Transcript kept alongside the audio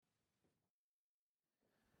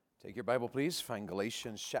Take your Bible, please. Find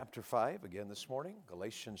Galatians chapter 5 again this morning.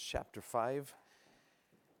 Galatians chapter 5.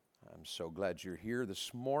 I'm so glad you're here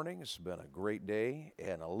this morning. It's been a great day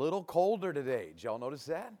and a little colder today. Did y'all notice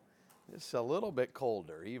that? It's a little bit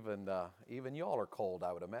colder. Even y'all are cold,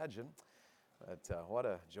 I would imagine. But what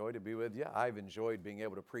a joy to be with you. I've enjoyed being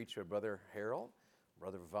able to preach with Brother Harold,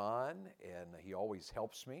 Brother Vaughn, and he always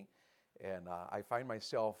helps me. And I find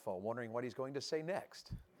myself wondering what he's going to say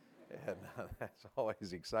next. And that's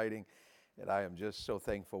always exciting, and I am just so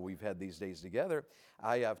thankful we've had these days together.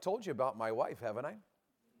 I have told you about my wife, haven't I?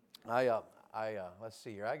 Let's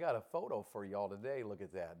see here. I got a photo for y'all today. Look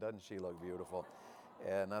at that. Doesn't she look beautiful?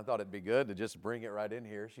 And I thought it'd be good to just bring it right in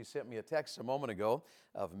here. She sent me a text a moment ago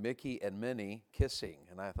of Mickey and Minnie kissing,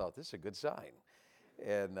 and I thought, this is a good sign.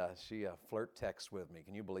 And she flirt texts with me.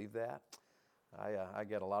 Can you believe that? I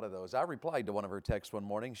get a lot of those. I replied to one of her texts one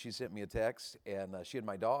morning. She sent me a text, and she and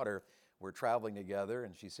my daughter were traveling together,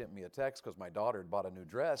 and she sent me a text because my daughter had bought a new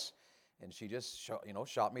dress, and she just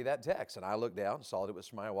shot me that text. And I looked down, saw that it was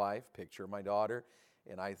from my wife, picture of my daughter,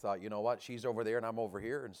 and I thought, you know what, she's over there and I'm over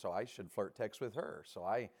here, and so I should flirt text with her. So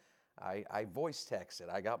I voice texted.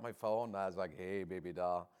 I got my phone, and I was like, hey, baby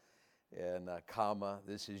doll, and comma,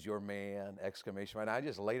 this is your man, exclamation point. And I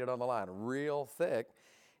just laid it on the line real thick.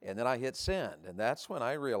 And then I hit send, and that's when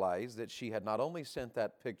I realized that she had not only sent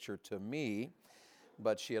that picture to me,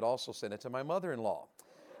 but she had also sent it to my mother-in-law.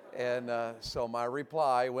 And so my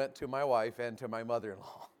reply went to my wife and to my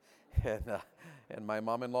mother-in-law. And my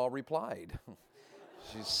mom-in-law replied.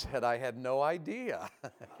 She said, I had no idea.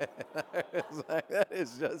 I was like, that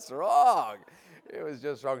is just wrong. It was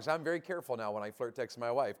just wrong. So I'm very careful now when I flirt text my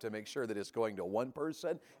wife to make sure that it's going to one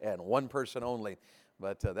person and one person only.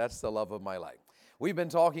 But that's the love of my life. We've been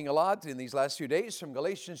talking a lot in these last few days from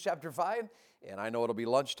Galatians chapter 5, and I know it'll be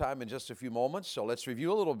lunchtime in just a few moments, so let's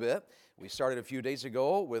review a little bit. We started a few days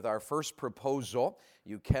ago with our first proposal.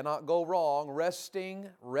 You cannot go wrong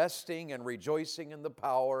resting, and rejoicing in the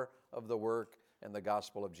power of the work and the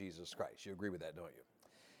gospel of Jesus Christ. You agree with that, don't you?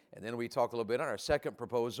 And then we talked a little bit on our second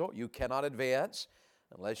proposal. You cannot advance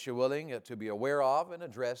unless you're willing to be aware of and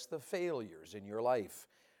address the failures in your life.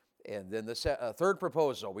 And then the third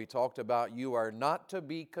proposal, we talked about you are not to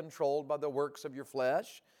be controlled by the works of your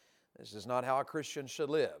flesh. This is not how a Christian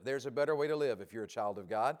should live. There's a better way to live if you're a child of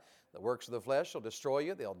God. The works of the flesh will destroy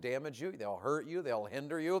you. They'll damage you. They'll hurt you. They'll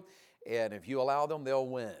hinder you. And if you allow them, they'll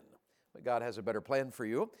win. But God has a better plan for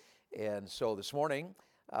you. And so this morning,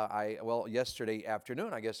 yesterday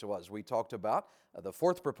afternoon, I guess it was, we talked about the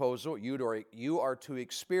fourth proposal. You are to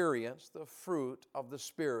experience the fruit of the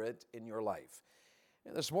Spirit in your life.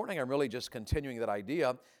 And this morning, I'm really just continuing that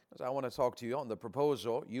idea because I want to talk to you on the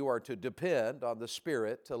proposal. You are to depend on the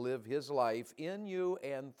Spirit to live His life in you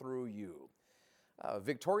and through you.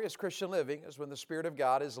 Victorious Christian living is when the Spirit of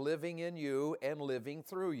God is living in you and living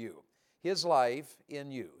through you. His life in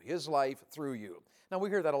you, His life through you. Now, we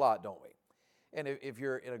hear that a lot, don't we? And if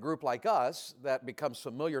you're in a group like us, that becomes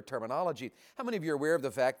familiar terminology. How many of you are aware of the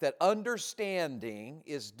fact that understanding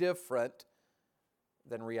is different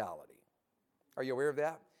than reality? Are you aware of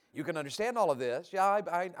that? You can understand all of this. Yeah,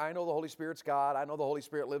 I know the Holy Spirit's God. I know the Holy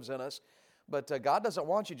Spirit lives in us. But God doesn't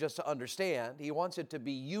want you just to understand. He wants it to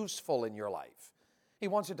be useful in your life. He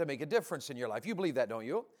wants it to make a difference in your life. You believe that, don't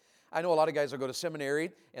you? I know a lot of guys will go to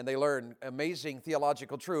seminary and they learn amazing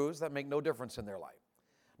theological truths that make no difference in their life.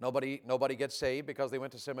 Nobody gets saved because they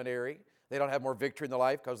went to seminary. They don't have more victory in their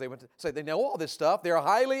life because they went to... So they know all this stuff. They're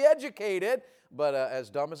highly educated, but as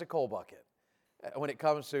dumb as a coal bucket. When it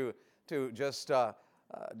comes to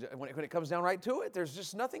when it comes down right to it, there's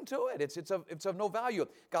just nothing to it. It's of no value.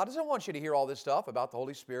 God doesn't want you to hear all this stuff about the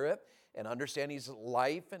Holy Spirit and understand He's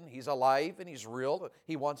life and He's alive and He's real.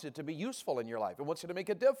 He wants it to be useful in your life. He wants it to make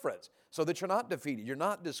a difference so that you're not defeated, you're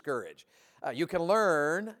not discouraged. You can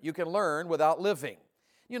learn without living.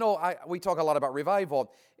 You know, we talk a lot about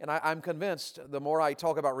revival, and I'm convinced the more I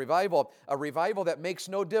talk about revival, a revival that makes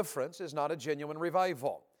no difference is not a genuine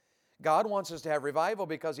revival. God wants us to have revival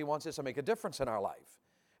because He wants us to make a difference in our life.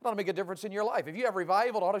 It ought to make a difference in your life. If you have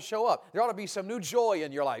revival, it ought to show up. There ought to be some new joy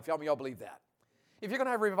in your life. How many of y'all believe that? If you're going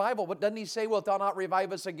to have revival, what doesn't He say, wilt thou not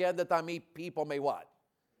revive us again, that thy people may what?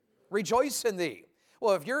 Rejoice in thee.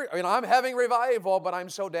 Well, I'm having revival, but I'm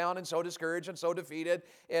so down and so discouraged and so defeated,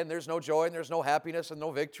 and there's no joy and there's no happiness and no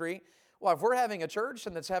victory. Well, if we're having a church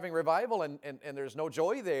and that's having revival and there's no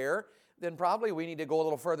joy there, then probably we need to go a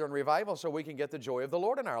little further in revival so we can get the joy of the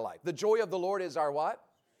Lord in our life. The joy of the Lord is our what?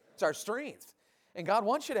 It's our strength. And God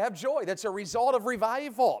wants you to have joy. That's a result of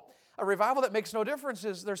revival. A revival that makes no difference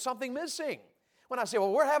is there's something missing. When I say,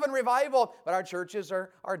 well, we're having revival, but our churches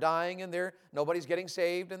are dying and nobody's getting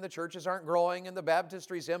saved and the churches aren't growing and the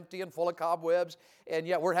baptistry's empty and full of cobwebs, and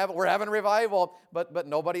yet we're having revival, but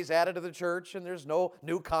nobody's added to the church and there's no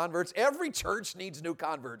new converts. Every church needs new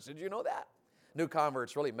converts. Did you know that? New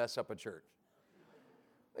converts really mess up a church.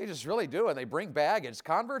 They just really do, and they bring baggage.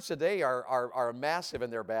 Converts today are massive in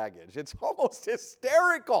their baggage. It's almost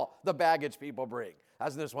hysterical, the baggage people bring. I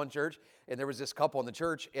was in this one church, and there was this couple in the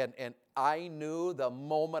church, and I knew the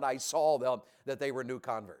moment I saw them that they were new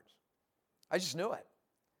converts. I just knew it.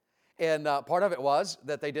 And part of it was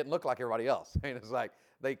that they didn't look like everybody else. I mean, it's like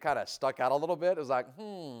they kind of stuck out a little bit. It was like,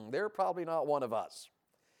 they're probably not one of us.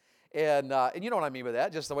 And you know what I mean by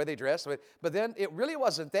that, just the way they dressed. But then it really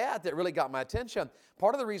wasn't that really got my attention.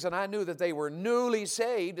 Part of the reason I knew that they were newly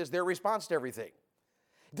saved is their response to everything.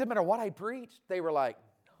 It didn't matter what I preached. They were like,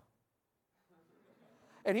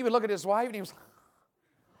 and he would look at his wife and he was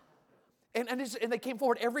like, and they came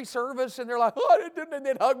forward every service and they're like, oh, and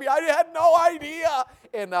they'd hug me. I had no idea.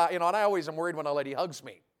 And and I always am worried when a lady hugs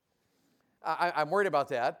me. I'm worried about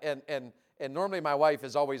that. And normally my wife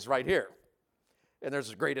is always right here. And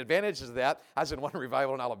there's great advantages to that. I was in one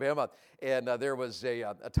revival in Alabama, and there was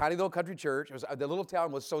a tiny little country church. The little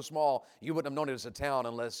town was so small, you wouldn't have known it as a town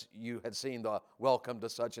unless you had seen the welcome to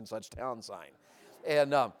such and such town sign.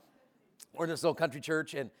 And we're in this little country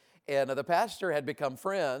church, and the pastor had become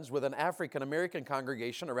friends with an African-American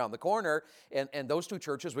congregation around the corner, and those two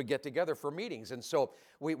churches would get together for meetings. And so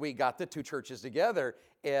we got the two churches together,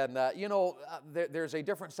 and there's a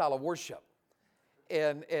different style of worship.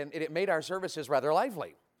 And it made our services rather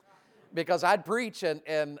lively because I'd preach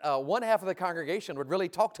and one half of the congregation would really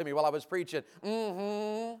talk to me while I was preaching.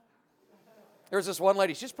 There was this one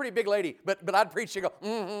lady, she's a pretty big lady, but I'd preach, she'd go,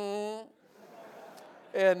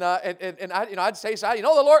 And I'd say, the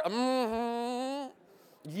Lord,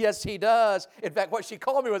 yes, He does. In fact, what she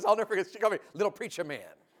called me was, I'll never forget, she called me little preacher man.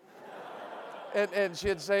 and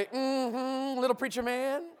she'd say, little preacher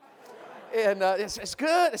man. And it's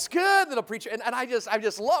good, little preacher. And I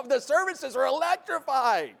just love the services are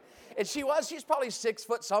electrified. And she's probably 6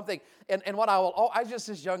 foot something. And what I was just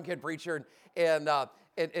this young kid preacher. And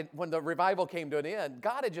when the revival came to an end,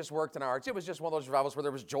 God had just worked in our hearts. It was just one of those revivals where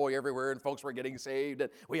there was joy everywhere and folks were getting saved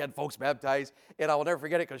and we had folks baptized. And I will never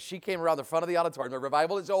forget it because she came around the front of the auditorium. The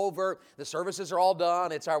revival is over. The services are all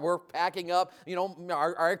done. We're packing up,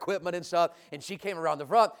 our equipment and stuff. And she came around the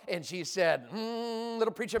front and she said,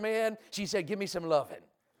 little preacher man, she said, give me some loving.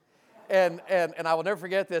 And I will never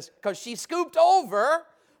forget this because she scooped over,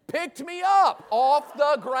 picked me up off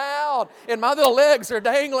the ground, and my little legs are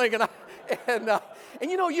dangling, and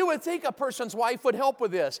you would think a person's wife would help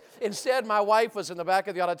with this. Instead, my wife was in the back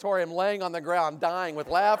of the auditorium laying on the ground dying with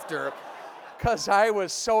laughter because I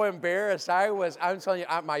was so embarrassed. I'm telling you,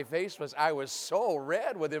 I was so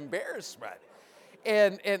red with embarrassment.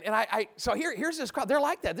 So here's this crowd. They're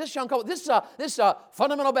like that. This young couple, this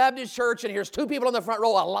Fundamental Baptist Church, and here's two people in the front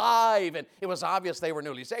row alive, and it was obvious they were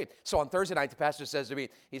newly saved. So on Thursday night, the pastor says to me,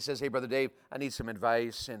 he says, hey, Brother Dave, I need some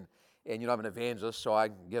advice, and I'm an evangelist, so I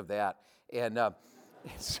can give that. And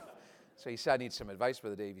so he said, I need some advice,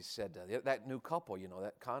 Brother Dave. He said, that new couple,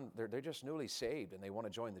 they're just newly saved, and they want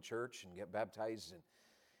to join the church and get baptized. And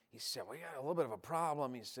he said, well, yeah, a little bit of a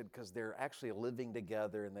problem. He said, because they're actually living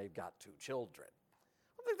together, and they've got 2 children.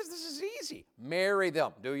 Well, this is easy. Marry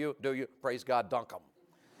them. Do you? Praise God, dunk them.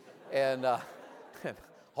 And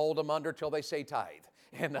hold them under till they say tithe.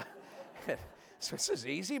 And so this is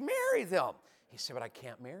easy. Marry them. He said, but I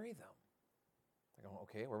can't marry them. I go,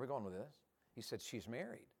 okay, where are we going with this? He said, she's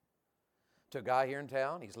married to a guy here in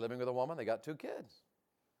town. He's living with a woman. They got 2 kids.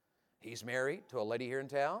 He's married to a lady here in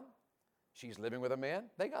town. She's living with a man.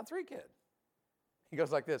 They got 3 kids. He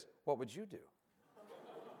goes like this, what would you do?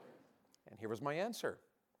 And here was my answer.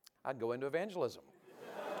 I'd go into evangelism.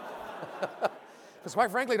 Because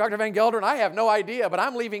quite frankly, Dr. Van Gelderen, I have no idea, but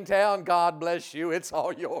I'm leaving town. God bless you. It's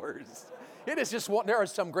all yours. It is just there are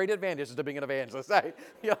some great advantages to being an evangelist.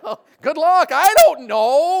 Good luck. I don't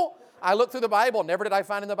know. I looked through the Bible. Never did I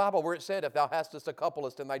find in the Bible where it said, if thou hastest a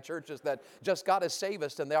couplest in thy churches that just God has saved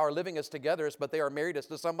us and they are living us together, but they are married us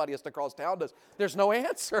to somebody us to cross town to us. There's no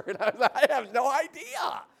answer. And I have no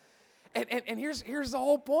idea. And here's the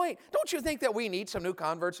whole point. Don't you think that we need some new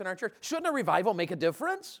converts in our church? Shouldn't a revival make a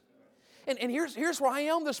difference? And here's where I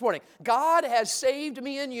am this morning. God has saved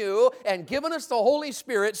me and you and given us the Holy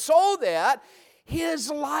Spirit so that His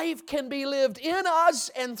life can be lived in us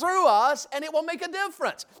and through us, and it will make a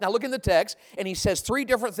difference. Now look in the text, and he says 3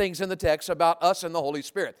 different things in the text about us and the Holy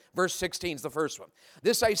Spirit. Verse 16 is the first one.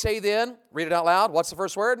 This I say then, read it out loud. What's the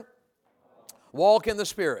first word? Walk in the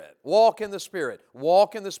Spirit. Walk in the Spirit.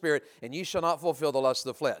 Walk in the Spirit, and ye shall not fulfill the lust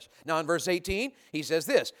of the flesh. Now in verse 18, he says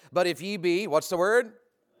this, but if ye be, what's the word?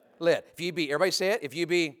 Led. If ye be, everybody say it, if ye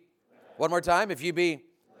be, one more time, if ye be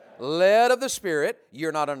led of the Spirit,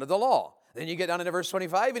 you're not under the law. Then you get down into verse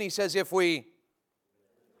 25, and he says, if we,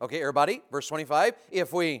 okay, everybody, verse 25,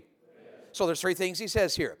 if we, so there's three things he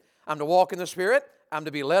says here. I'm to walk in the Spirit, I'm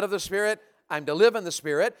to be led of the Spirit, I'm to live in the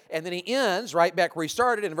Spirit, and then he ends right back where he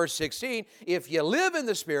started in verse 16, if you live in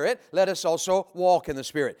the Spirit, let us also walk in the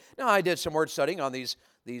Spirit. Now, I did some word studying on these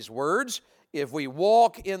words. If we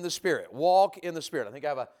walk in the Spirit, walk in the Spirit. I think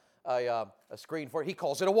I have a screen for it. He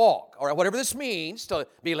calls it a walk. All right, whatever this means, to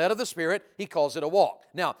be led of the Spirit, he calls it a walk.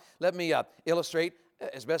 Now, let me illustrate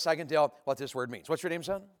as best I can tell what this word means. What's your name,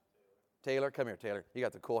 son? Taylor. Come here, Taylor. You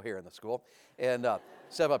got the cool hair in the school. And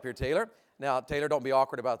step up here, Taylor. Now, Taylor, don't be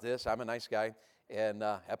awkward about this. I'm a nice guy and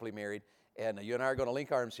happily married. And you and I are going to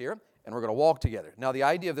link arms here, and we're going to walk together. Now, the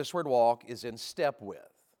idea of this word walk is in step with.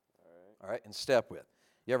 All right, in step with.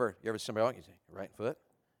 You ever see somebody walk? You say your right foot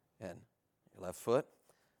and your left foot.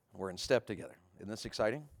 We're in step together. Isn't this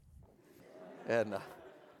exciting? And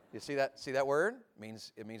you see that word?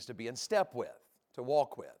 It means to be in step with, to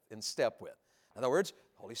walk with, in step with. In other words,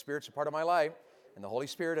 the Holy Spirit's a part of my life, and the Holy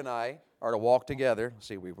Spirit and I are to walk together.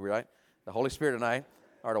 See, we right? The Holy Spirit and I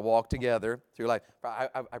are to walk together through life.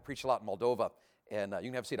 I preach a lot in Moldova, and you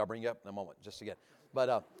can have a seat. I'll bring you up in a moment, just again.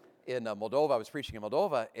 But in Moldova, I was preaching in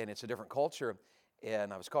Moldova, and it's a different culture,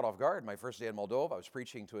 and I was caught off guard. My first day in Moldova, I was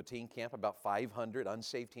preaching to a teen camp, about 500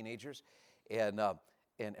 unsaved teenagers, and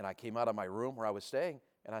I came out of my room where I was staying,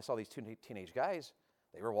 and I saw these two teenage guys.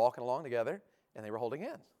 They were walking along together, and they were holding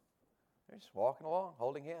hands. They're just walking along,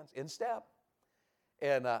 holding hands, in step.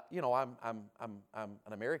 And I'm an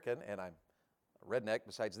American, and I'm a redneck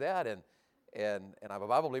besides that, and I'm a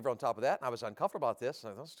Bible believer on top of that. And I was uncomfortable about this.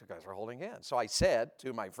 And those two guys were holding hands. So I said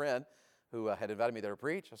to my friend who had invited me there to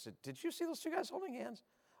preach, I said, "Did you see those two guys holding hands?"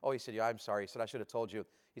 Oh, he said, "Yeah, I'm sorry." He said, "I should have told you."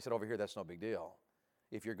 He said, "Over here, that's no big deal.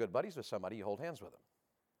 If you're good buddies with somebody, you hold hands with them."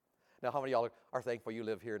 Now, how many of y'all are thankful you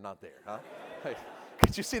live here and not there, huh?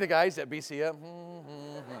 Could you see the guys at BCM?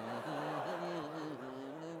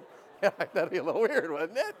 That'd be a little weird,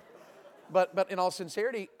 wouldn't it? But in all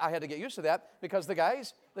sincerity, I had to get used to that because the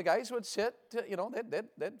guys would sit,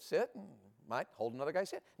 they'd sit and might hold another guy's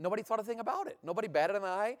hand. Nobody thought a thing about it. Nobody batted an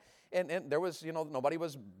eye, and there was, nobody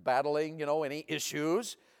was battling, any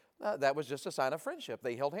issues. That was just a sign of friendship.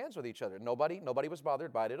 They held hands with each other. Nobody was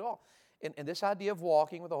bothered by it at all. And this idea of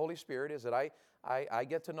walking with the Holy Spirit is that I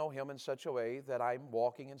get to know Him in such a way that I'm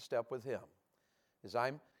walking in step with Him. As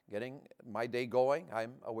I'm getting my day going,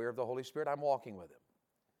 I'm aware of the Holy Spirit, I'm walking with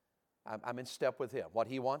Him. I'm in step with Him. What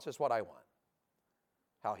He wants is what I want.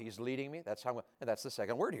 How He's leading me, that's how, and that's the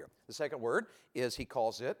second word here. The second word is He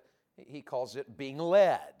calls it being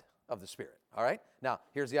led of the Spirit. All right? Now,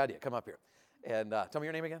 here's the idea. Come up here. And tell me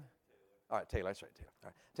your name again. All right, Taylor. That's right, Taylor. All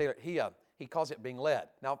right. Taylor, he calls it being led.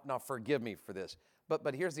 Now forgive me for this.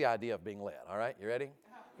 But here's the idea of being led. All right? You ready?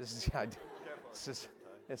 This is the idea.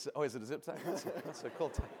 Is it a zip tie? That's a cool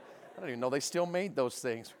tie. I don't even know they still made those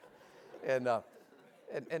things. And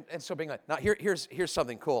so being led. Now here's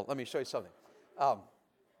something cool. Let me show you something.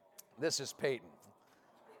 This is Peyton.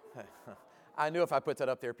 I knew if I put that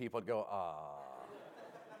up there, people would go, ah.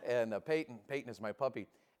 And Peyton is my puppy.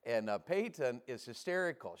 And Peyton is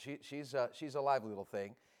hysterical. She's a lively little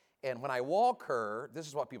thing. And when I walk her, this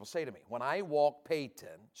is what people say to me. When I walk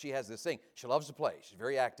Peyton, she has this thing. She loves to play. She's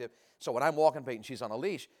very active. So when I'm walking Peyton, she's on a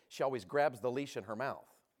leash. She always grabs the leash in her mouth.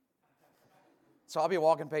 So I'll be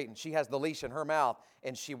walking Peyton. She has the leash in her mouth,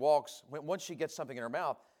 and she walks. Once she gets something in her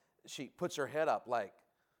mouth, she puts her head up like,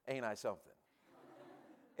 ain't I something?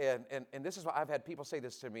 And this is why I've had people say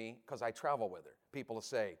this to me because I travel with her. People will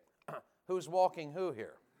say, who's walking who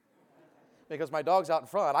here? Because my dog's out in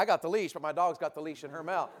front. I got the leash, but my dog's got the leash in her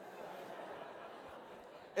mouth.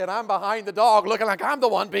 And I'm behind the dog looking like I'm the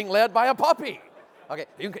one being led by a puppy. Okay,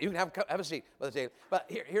 you can have a seat. But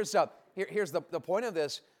here's the point of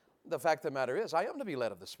this. The fact of the matter is, I am to be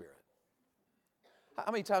led of the Spirit.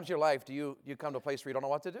 How many times in your life do you come to a place where you don't know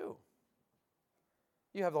what to do?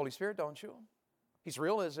 You have the Holy Spirit, don't you? He's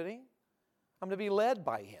real, isn't He? I'm to be led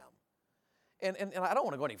by Him. And I don't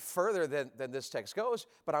want to go any further than this text goes,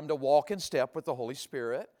 but I'm to walk in step with the Holy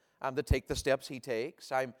Spirit. I'm to take the steps He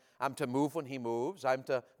takes. I'm to move when He moves. I'm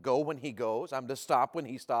to go when He goes. I'm to stop when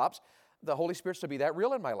He stops. The Holy Spirit's to be that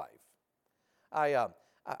real in my life.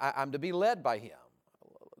 I'm to be led by Him.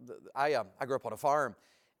 I grew up on a farm,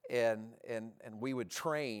 and we would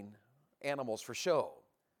train animals for show.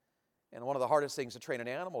 And one of the hardest things to train an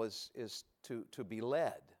animal is to be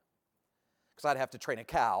led. because I'd have to train a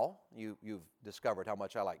cow. You've discovered how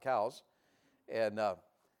much I like cows. And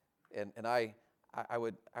I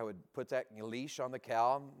would put that leash on the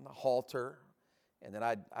cow, and the halter, and then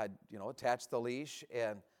I'd attach the leash.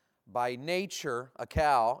 And by nature, a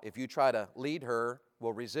cow, if you try to lead her,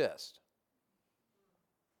 will resist.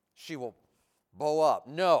 She will bow up.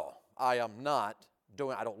 No, I am not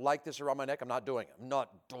doing it. I don't like this around my neck. I'm not doing it. I'm not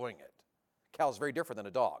doing it. Cow's very different than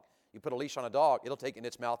a dog. You put a leash on a dog, it'll take it in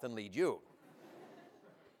its mouth and lead you.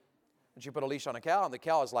 But you put a leash on a cow, and the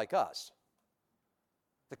cow is like us.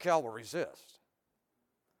 The cow will resist.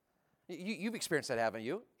 You've experienced that, haven't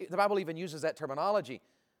you? The Bible even uses that terminology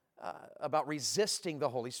about resisting the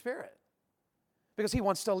Holy Spirit, because He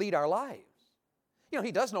wants to lead our lives.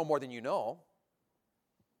 He does know more than you know.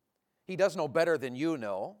 He does know better than you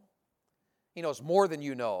know. He knows more than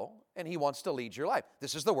you know, and He wants to lead your life.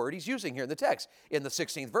 This is the word He's using here in the text. In the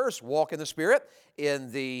 16th verse, walk in the Spirit.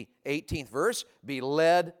 In the 18th verse, be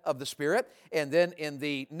led of the Spirit. And then in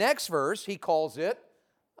the next verse, He calls it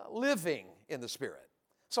living in the Spirit.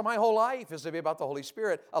 So my whole life is to be about the Holy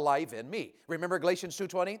Spirit alive in me. Remember Galatians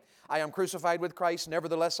 2:20? I am crucified with Christ,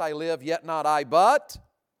 nevertheless I live, yet not I, but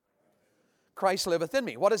Christ liveth in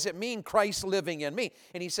me. What does it mean, Christ living in me?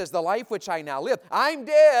 And he says, the life which I now live. I'm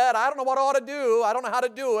dead. I don't know what I ought to do. I don't know how to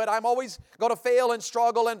do it. I'm always going to fail and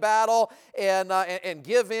struggle and battle and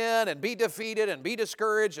give in and be defeated and be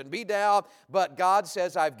discouraged and be down. But God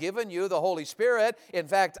says, I've given you the Holy Spirit. In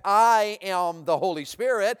fact, I am the Holy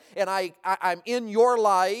Spirit, and I'm in your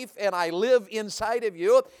life, and I live inside of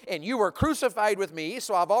you, and you were crucified with me,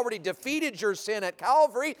 so I've already defeated your sin at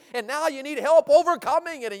Calvary, and now you need help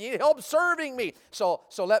overcoming it, and you need help serving me. So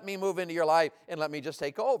let me move into your life, and let me just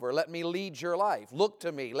take over. Let me lead your life. Look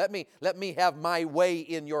to me. Let me have my way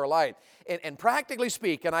in your life. And practically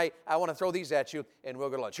speaking, I want to throw these at you, and we'll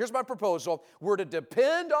go to lunch. Here's my proposal. We're to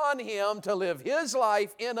depend on Him to live His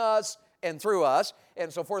life in us and through us.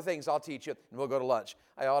 And so 4 things I'll teach you, and we'll go to lunch.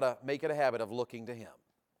 I ought to make it a habit of looking to Him.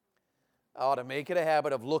 I ought to make it a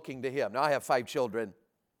habit of looking to Him. Now, I have 5 children,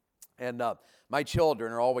 and my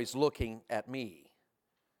children are always looking at me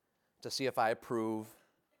to see if I approve,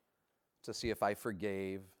 to see if I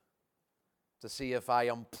forgave, to see if I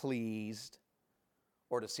am pleased,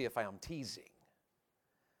 or to see if I am teasing.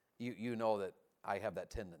 You know that I have that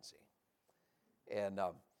tendency. And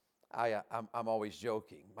I'm always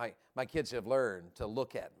joking. My kids have learned to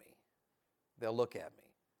look at me. They'll look at me.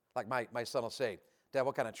 Like my son will say, Dad,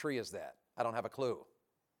 what kind of tree is that? I don't have a clue.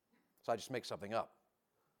 So I just make something up.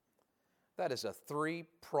 That is a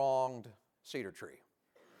 3-pronged cedar tree.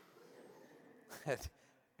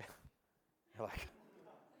 Like,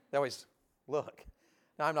 they always look.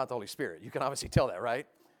 Now, I'm not the Holy Spirit. You can obviously tell that, right?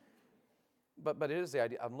 But it is the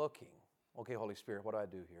idea. I'm looking. Okay, Holy Spirit, what do I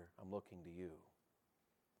do here? I'm looking to you.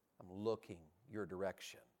 I'm looking your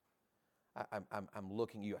direction. I'm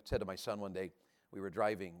looking you. I said to my son one day, we were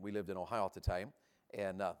driving. We lived in Ohio at the time,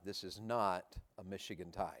 and this is not a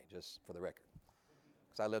Michigan tie, just for the record.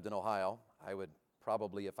 Because I lived in Ohio, I would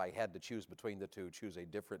probably, if I had to choose between the two, choose a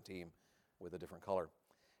different team with a different color.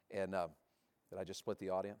 And did I just split the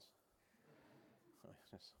audience?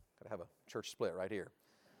 Got to have a church split right here.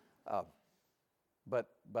 But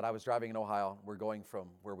I was driving in Ohio. We're going from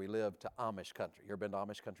where we live to Amish country. You ever been to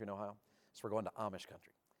Amish country in Ohio? So we're going to Amish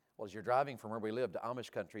country. Well, as you're driving from where we live to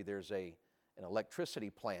Amish country, there's an electricity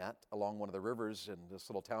plant along one of the rivers in this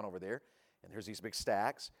little town over there. And there's these big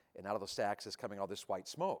stacks, and out of the stacks is coming all this white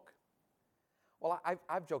smoke. Well,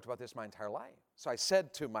 I've joked about this my entire life. So I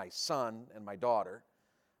said to my son and my daughter,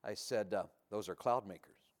 I said, those are cloud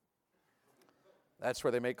makers. That's where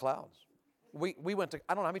they make clouds. We went to,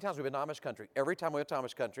 I don't know how many times we've been to Amish country. Every time we went to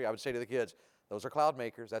Amish country, I would say to the kids, those are cloud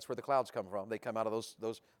makers. That's where the clouds come from. They come out of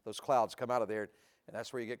those clouds come out of there, and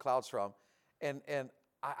that's where you get clouds from. And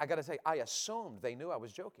I got to say, I assumed they knew I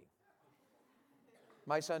was joking.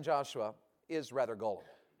 My son Joshua is rather gullible.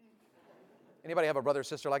 Anybody have a brother or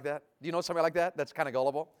sister like that? Do you know somebody like that that's kind of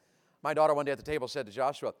gullible? My daughter one day at the table said to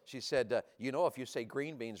Joshua, she said, if you say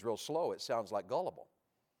green beans real slow, it sounds like gullible.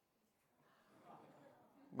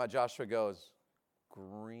 My Joshua goes,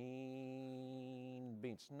 green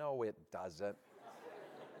beans. No, it doesn't.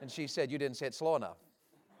 And she said, you didn't say it slow enough.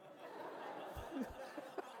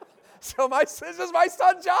 So this is my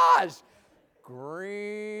son Josh. Green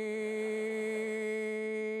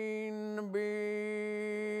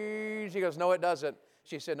beans. She goes, no, it doesn't.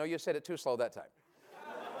 She said, no, you said it too slow that time.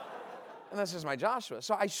 And this is my Joshua.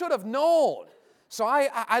 So I should have known. So I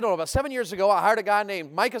don't know, about 7 years ago, I hired a guy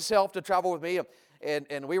named Micah Self to travel with me.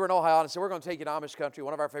 And we were in Ohio, and I said, we're going to take you to Amish country,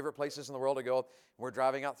 one of our favorite places in the world to go. We're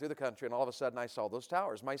driving out through the country, and all of a sudden I saw those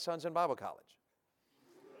towers. My son's in Bible college.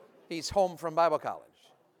 He's home from Bible college.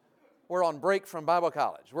 We're on break from Bible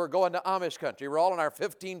college. We're going to Amish country. We're all in our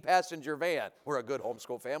 15-passenger van. We're a good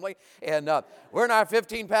homeschool family. And we're in our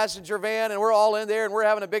 15-passenger van, and we're all in there, and we're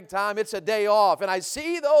having a big time. It's a day off. And I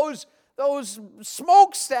see those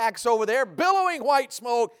smokestacks over there, billowing white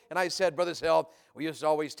smoke. And I said, Brother Hill, we used to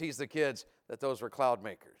always tease the kids that those were cloud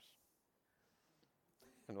makers.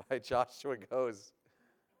 And why Joshua goes,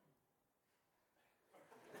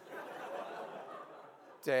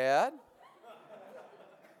 Dad,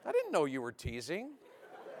 I didn't know you were teasing.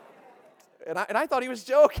 And I thought he was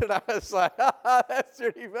joking. I was like, that's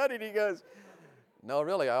pretty funny. And he goes, no,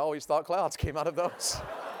 really, I always thought clouds came out of those.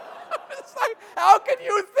 It's like, how can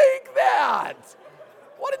you think that?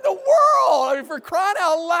 What in the world? I mean, for crying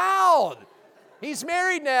out loud. He's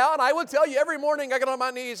married now, and I will tell you, every morning I get on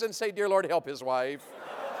my knees and say, Dear Lord, help his wife.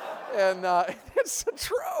 And it's the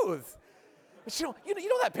truth. But you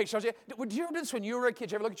know that picture? Did you ever do this when you were a kid?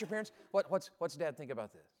 Did you ever look at your parents? What's Dad think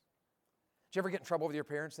about this? Did you ever get in trouble with your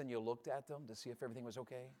parents, then you looked at them to see if everything was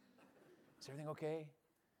okay? Is everything okay?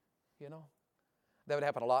 You know? That would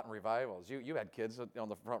happen a lot in revivals. You had kids on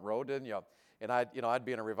the front row, didn't you? And I'd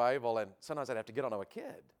be in a revival, and sometimes I'd have to get onto a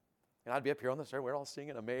kid. And I'd be up here on the stage, we're all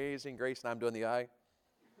singing Amazing Grace, and I'm doing the eye.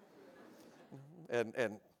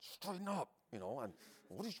 And straighten up, and what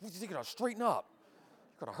do you think of straighten up?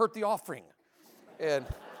 You're going to hurt the offering. And,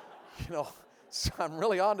 so I'm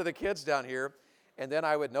really on to the kids down here. And then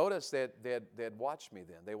I would notice that they'd watch me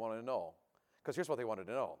then. They wanted to know. Because here's what they wanted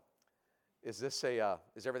to know. Is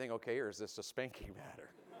everything okay, or is this a spanking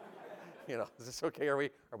matter? Is this okay? Are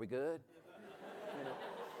we good?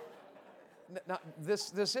 Now,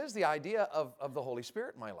 this is the idea of the Holy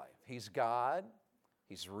Spirit in my life. He's God.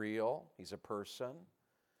 He's real. He's a person.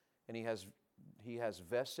 And he has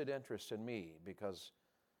vested interest in me because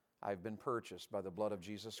I've been purchased by the blood of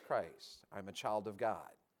Jesus Christ. I'm a child of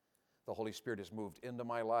God. The Holy Spirit has moved into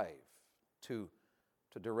my life to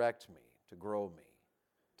direct me, to grow me,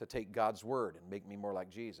 to take God's word and make me more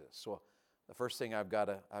like Jesus. So the first thing I've got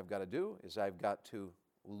to do is I've got to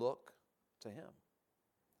look to Him.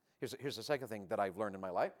 Here's the second thing that I've learned in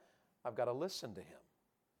my life. I've got to listen to Him.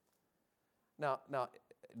 Now,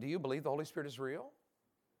 do you believe the Holy Spirit is real?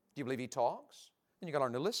 Do you believe He talks? Then you've got to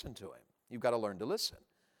learn to listen to Him. You've got to learn to listen.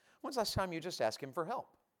 When's the last time you just asked Him for help?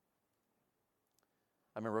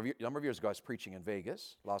 I remember a number of years ago, I was preaching in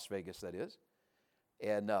Vegas, Las Vegas that is,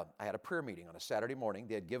 and I had a prayer meeting on a Saturday morning.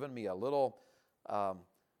 They had given me a little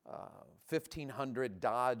 1500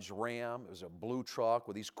 Dodge Ram. It was a blue truck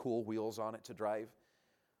with these cool wheels on it to drive.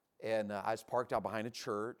 And I was parked out behind a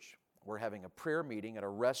church. We're having a prayer meeting at a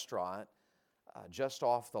restaurant just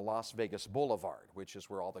off the Las Vegas Boulevard, which is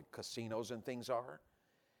where all the casinos and things are.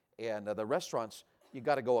 And the restaurants, you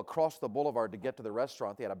got to go across the boulevard to get to the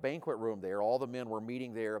restaurant. They had a banquet room there. All the men were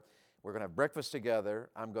meeting there. We're going to have breakfast together.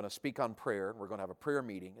 I'm going to speak on prayer. We're going to have a prayer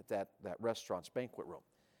meeting at that restaurant's banquet room.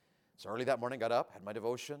 So early that morning, got up, had my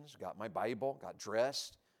devotions, got my Bible, got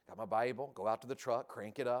dressed, got my Bible, go out to the truck,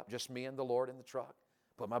 crank it up, just me and the Lord in the truck.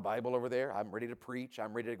 Put my Bible over there. I'm ready to preach.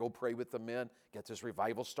 I'm ready to go pray with the men, get this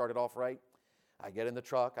revival started off right. I get in the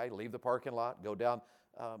truck. I leave the parking lot, go down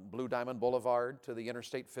Blue Diamond Boulevard to the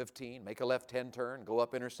Interstate 15, make a left-hand turn, go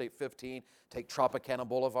up Interstate 15, take Tropicana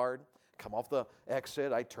Boulevard, come off the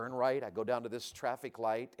exit, I turn right, I go down to this traffic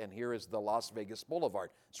light, and here is the Las Vegas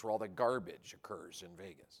Boulevard. It's where all the garbage occurs in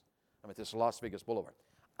Vegas. I'm at this Las Vegas Boulevard.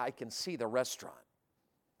 I can see the restaurant.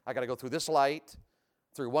 I got to go through this light,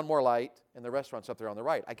 through one more light, and the restaurant's up there on the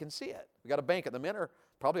right. I can see it. We got a banquet. The men are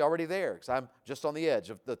probably already there because I'm just on the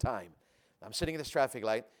edge of the time. I'm sitting at this traffic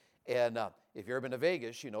light, and if you've ever been to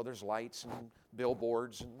Vegas, there's lights and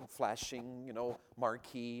billboards and flashing,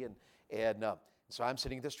 marquee, and so I'm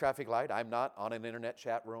sitting at this traffic light. I'm not on an internet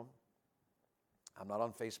chat room. I'm not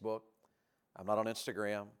on Facebook. I'm not on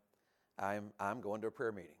Instagram. I'm going to a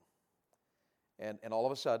prayer meeting. And all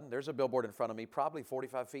of a sudden, there's a billboard in front of me, probably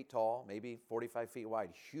 45 feet tall, maybe 45 feet wide,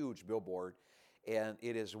 huge billboard. And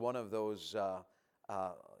it is one of those,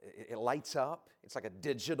 it lights up. It's like a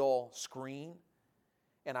digital screen.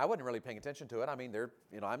 And I wasn't really paying attention to it. I mean,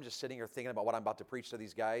 I'm just sitting here thinking about what I'm about to preach to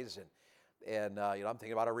these guys. And I'm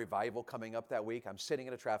thinking about a revival coming up that week. I'm sitting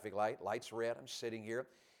at a traffic light, lights red, I'm sitting here.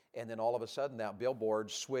 And then all of a sudden, that billboard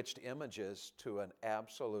switched images to an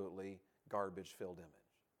absolutely garbage-filled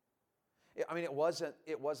image. I mean, it wasn't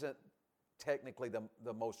technically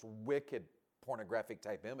the most wicked pornographic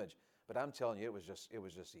type image, but I'm telling you, it was just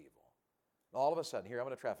evil. All of a sudden, here I'm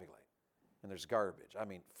at a traffic light, and there's garbage. I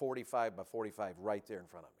mean, 45 by 45 right there in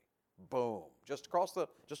front of me. Boom! Just across the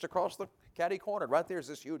catty corner, right there is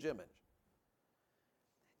this huge image.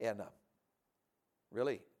 And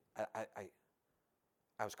really,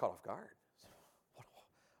 I was caught off guard.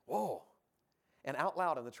 Whoa. And out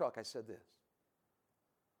loud in the truck, I said this.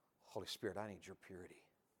 Holy Spirit, I need your purity.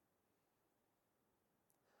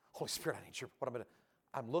 Holy Spirit, I need your,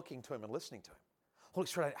 I'm looking to him and listening to him. Holy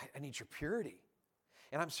Spirit, I need your purity.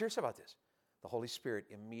 And I'm serious about this. The Holy Spirit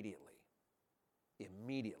immediately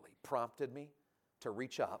prompted me to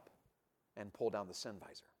reach up and pull down the sun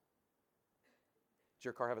visor. Does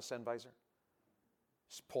your car have a sun visor?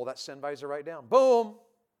 Just pull that sun visor right down. Boom!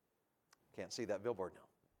 Can't see that billboard now.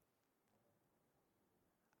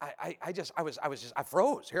 I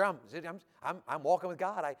froze. Here I'm walking with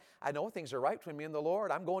God. I know things are right between me and the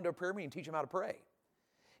Lord. I'm going to a prayer meeting and teach him how to pray.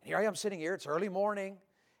 And here I am sitting here. It's early morning,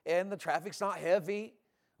 and the traffic's not heavy.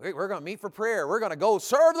 We're going to meet for prayer. We're going to go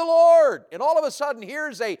serve the Lord. And all of a sudden,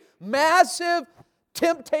 here's a massive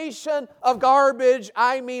temptation of garbage.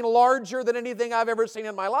 I mean, larger than anything I've ever seen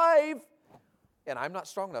in my life. And I'm not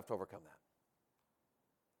strong enough to overcome that.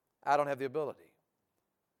 I don't have the ability.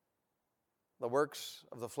 The works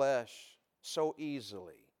of the flesh so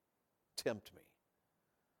easily tempt me.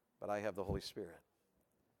 But I have the Holy Spirit.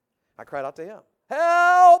 I cried out to him,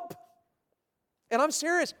 help! And I'm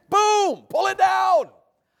serious. Boom! Pull it down!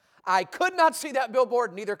 I could not see that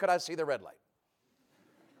billboard, neither could I see the red light.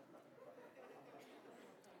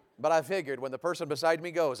 But I figured when the person beside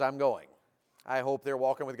me goes, I'm going. I hope they're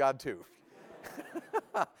walking with God too.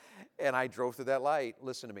 And I drove through that light,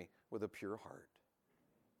 listen to me, with a pure heart.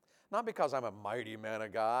 Not because I'm a mighty man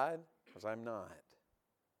of God, because I'm not.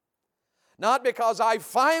 Not because I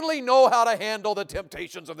finally know how to handle the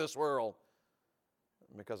temptations of this world,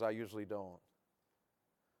 because I usually don't.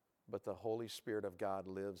 But the Holy Spirit of God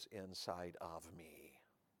lives inside of me.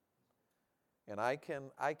 And I can,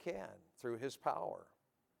 through His power,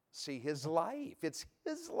 see His life. It's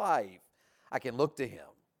His life. I can look to Him.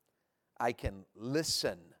 I can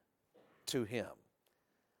listen to Him.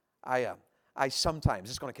 I sometimes,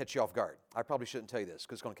 it's going to catch you off guard. I probably shouldn't tell you this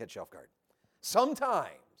because it's going to catch you off guard. Sometimes,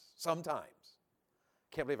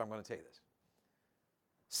 can't believe I'm going to tell you this.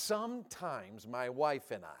 Sometimes my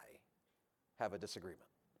wife and I have a disagreement.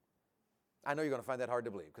 I know you're going to find that hard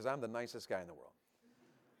to believe because I'm the nicest guy in the world.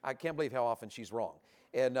 I can't believe how often she's wrong.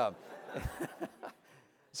 And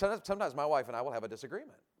sometimes my wife and I will have a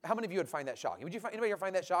disagreement. How many of you would find that shocking? Anybody ever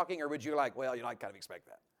find that shocking, or would you like, well, I kind of expect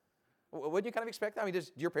that? Wouldn't you kind of expect that? I mean, do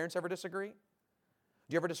your parents ever disagree? Do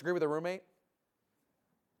you ever disagree with a roommate?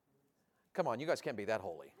 Come on, you guys can't be that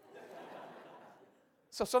holy.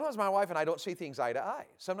 So sometimes my wife and I don't see things eye to eye.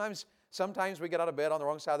 Sometimes we get out of bed on the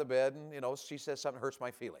wrong side of the bed, and she says something that hurts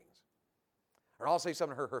my feelings. Or I'll say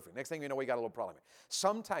something that hurt her feelings. Next thing you know, we got a little problem.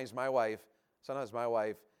 Sometimes my wife,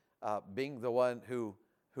 being the one who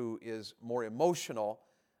is more emotional,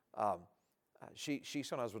 she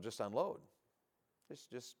sometimes will just unload.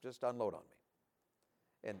 Just unload on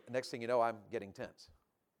me. And next thing you know, I'm getting tense.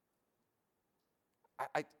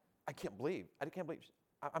 I can't believe,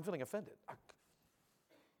 I'm feeling offended.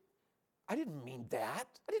 I didn't mean that.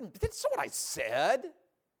 That's not what I said.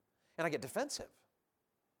 And I get defensive.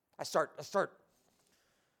 I start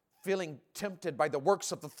feeling tempted by the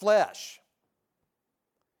works of the flesh.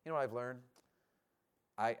 You know what I've learned?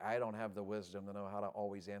 I don't have the wisdom to know how to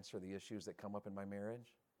always answer the issues that come up in my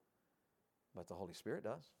marriage. But the Holy Spirit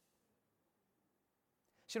does.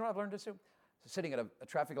 So you know what I've learned to do? Sitting at a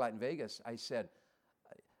traffic light in Vegas, I said,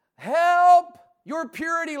 help your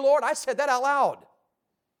purity, Lord. I said that out loud.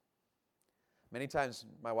 Many times,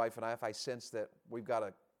 my wife and I, if I sense that we've got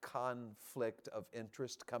a conflict of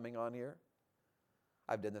interest coming on here,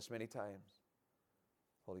 I've done this many times.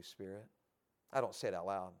 Holy Spirit. I don't say it out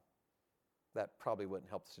loud. That probably wouldn't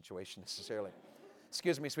help the situation necessarily.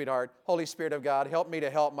 Excuse me, sweetheart. Holy Spirit of God, help me to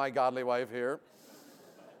help my godly wife here.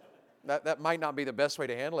 That might not be the best way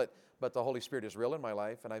to handle it, but the Holy Spirit is real in my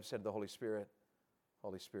life, and I've said to the Holy Spirit,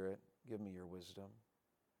 give me your wisdom.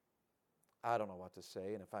 I don't know what to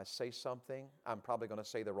say, and if I say something, I'm probably going to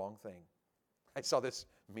say the wrong thing. I saw this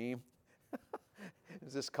meme.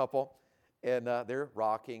 There's this couple, and they're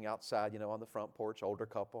rocking outside, on the front porch, older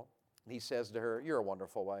couple. And he says to her, you're a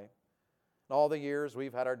wonderful wife. In all the years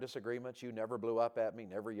we've had our disagreements, you never blew up at me,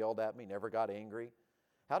 never yelled at me, never got angry.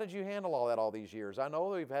 How did you handle all that all these years? I know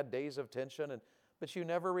we've had days of tension, but you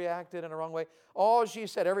never reacted in a wrong way. Oh, she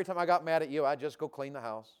said, every time I got mad at you, I'd just go clean the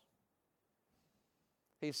house.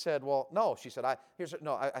 He said, well, no. She said,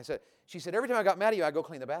 she said, every time I got mad at you, I'd go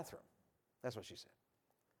clean the bathroom. That's what she said.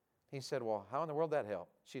 He said, well, how in the world did that help?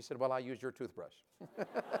 She said, well, I used your toothbrush.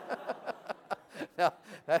 Now,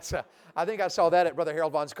 I think I saw that at Brother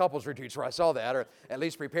Harold Vaughn's couples retreats where I saw that, or at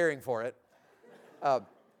least preparing for it.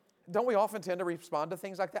 Don't we often tend to respond to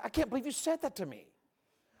things like that? I can't believe you said that to me.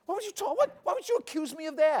 Why would you accuse me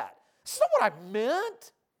of that? It's not what I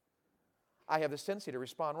meant. I have this tendency to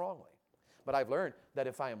respond wrongly. But I've learned that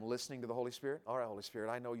if I am listening to the Holy Spirit, all right, Holy Spirit,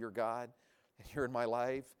 I know you're God, and you're in my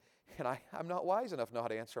life, and I'm not wise enough to know how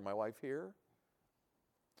to answer my wife here.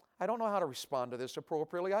 I don't know how to respond to this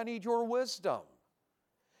appropriately. I need your wisdom.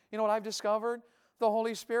 You know what I've discovered? The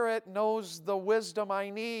Holy Spirit knows the wisdom I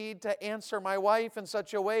need to answer my wife in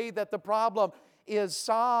such a way that the problem is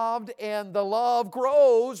solved and the love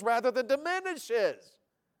grows rather than diminishes.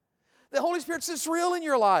 The Holy Spirit sits real in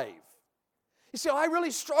your life. You say, I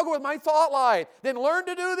really struggle with my thought life. Then learn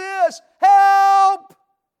to do this. Help!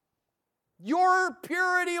 Your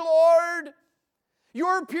purity, Lord.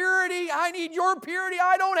 Your purity. I need your purity.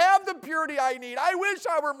 I don't have the purity I need. I wish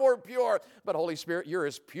I were more pure. But Holy Spirit, you're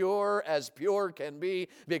as pure can be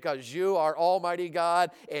because you are Almighty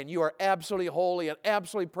God and you are absolutely holy and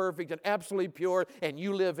absolutely perfect and absolutely pure and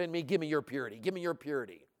you live in me. Give me your purity. Give me your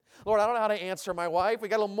purity. Lord, I don't know how to answer my wife. We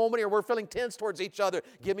got a little moment here. We're feeling tense towards each other.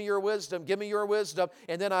 Give me your wisdom. Give me your wisdom.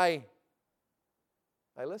 And then I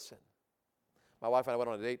listen. My wife and I went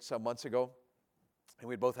on a date some months ago, and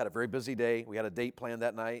we both had a very busy day. We had a date planned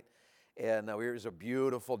that night, and it was a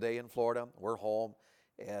beautiful day in Florida. We're home,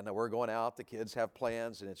 and we're going out. The kids have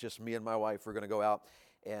plans, and it's just me and my wife. We're going to go out.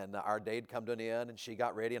 And our day had come to an end, and she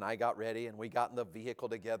got ready, and I got ready, and we got in the vehicle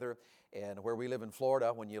together. And where we live in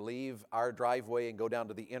Florida, when you leave our driveway and go down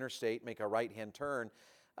to the interstate, make a right-hand turn,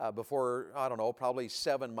 before, I don't know, probably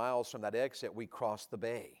 7 miles from that exit, we cross the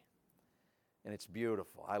bay. And it's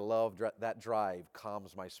beautiful. I love that drive,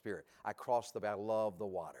 calms my spirit. I cross the bay. I love the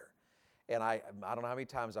water. And I don't know how many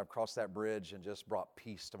times I've crossed that bridge and just brought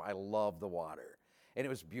peace to me. I love the water. And it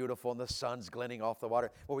was beautiful, and the sun's glinting off the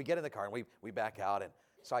water. Well, we get in the car, and we back out, and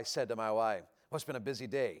so I said to my wife, well, it's been a busy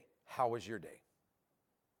day. How was your day?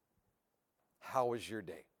 How was your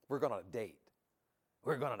day? We're going on a date.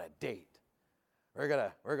 We're going on a date. We're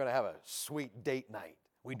gonna have a sweet date night.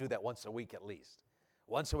 We do that once a week at least.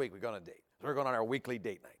 Once a week we go on a date. We're going on our weekly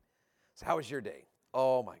date night. So how was your day?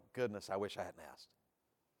 Oh my goodness, I wish I hadn't asked.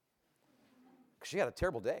 Because she had a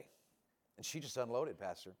terrible day. And she just unloaded,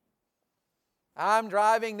 Pastor. I'm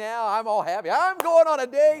driving now. I'm all happy. I'm going on a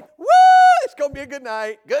date. Woo! It's going to be a good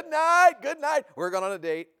night. Good night. Good night. We're going on a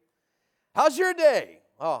date. How's your day?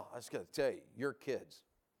 Oh, I was going to tell you, your kids.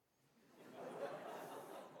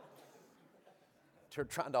 You're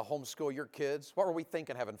trying to homeschool your kids. What were we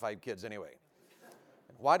thinking having 5 kids anyway?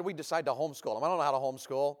 Why did we decide to homeschool them? I don't know how to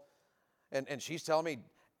homeschool. And she's telling me,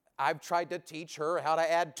 I've tried to teach her how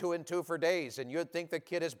to add 2 and 2 for days, and you'd think the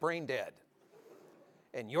kid is brain dead.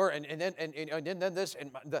 And then this,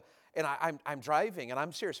 and I'm driving, and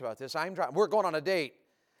I'm serious about this. I'm driving. We're going on a date,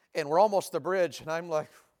 and we're almost to the bridge, and I'm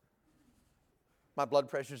like, my blood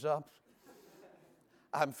pressure's up.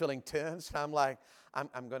 I'm feeling tense. And I'm like,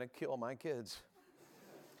 I'm going to kill my kids.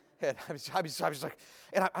 And I was like,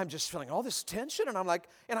 and I'm just feeling all this tension, and I'm like,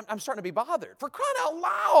 and I'm starting to be bothered. For crying out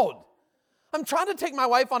loud. I'm trying to take my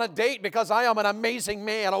wife on a date because I am an amazing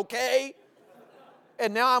man, okay?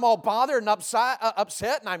 And now I'm all bothered and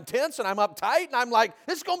upset, and I'm tense, and I'm uptight, and I'm like,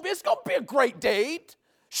 it's gonna be a great date.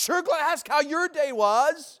 Sure glad to ask how your day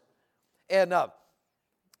was. And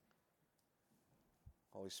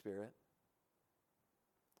Holy Spirit,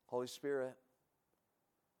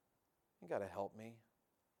 you got to help me.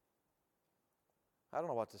 I don't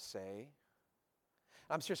know what to say.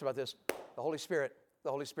 I'm serious about this. The Holy Spirit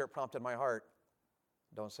prompted my heart.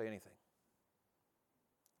 Don't say anything.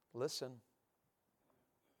 Listen.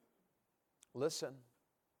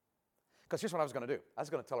 Because here's what I was going to do. I was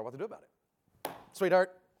going to tell her what to do about it.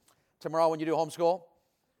 Sweetheart, tomorrow when you do homeschool,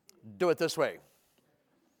 do it this way.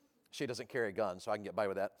 She doesn't carry a gun, so I can get by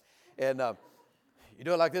with that. And you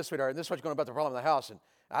do it like this, sweetheart, and this is what you're going to do about the problem in the house. And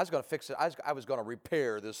I was going to fix it. I was going to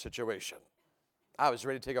repair this situation. I was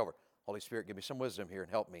ready to take over. Holy Spirit, give me some wisdom here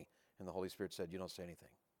and help me. And the Holy Spirit said, you don't say anything.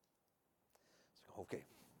 I said, okay.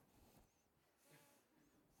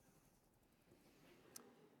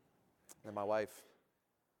 Then my wife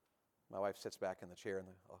sits back in the chair in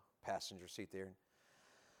the passenger seat there. And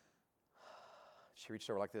she reached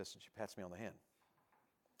over like this, and she pats me on the hand.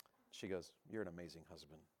 She goes, you're an amazing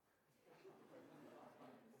husband.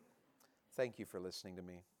 Thank you for listening to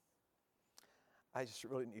me. I just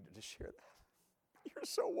really needed to share that. You're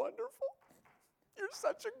so wonderful. You're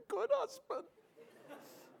such a good husband.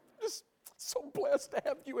 Just so blessed to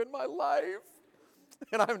have you in my life.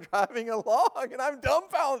 And I'm driving along, and I'm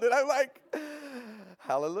dumbfounded. I'm like,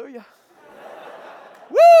 hallelujah.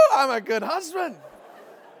 Woo, I'm a good husband.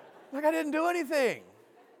 Like I didn't do anything.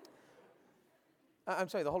 I'm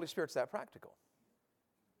saying the Holy Spirit's that practical.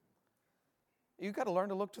 You've got to learn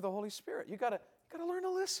to look to the Holy Spirit. You've got Got to learn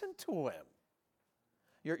to listen to Him.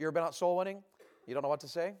 You're been out soul winning? You don't know what to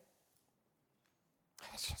say?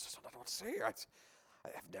 I just don't know what to say.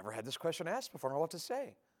 I've never had this question asked before. I don't know what to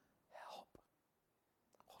say. Help.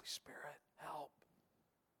 Holy Spirit, help.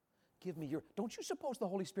 Give me your... Don't you suppose the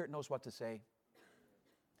Holy Spirit knows what to say?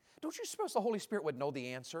 Don't you suppose the Holy Spirit would know the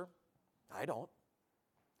answer? I don't.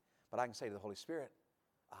 But I can say to the Holy Spirit,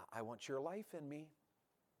 I want your life in me.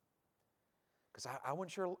 Because I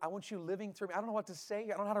want you living through me. I don't know what to say.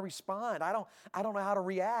 I don't know how to respond. I don't know how to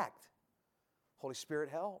react. Holy Spirit,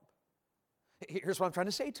 help. Here's what I'm trying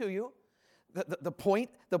to say to you. The point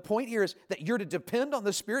here is that you're to depend on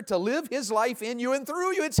the Spirit to live His life in you and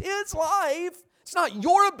through you. It's His life. It's not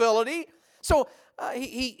your ability. So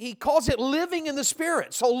he calls it living in the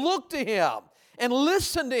Spirit. So look to Him and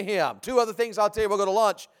listen to Him. Two other things I'll tell you. We'll go to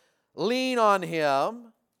lunch. Lean on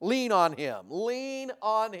Him. Lean on Him. Lean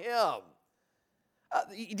on Him.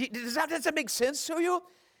 Does that make sense to you?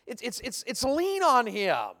 It's lean on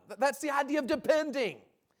Him. That's the idea of depending.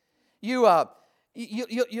 You're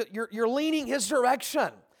leaning His direction.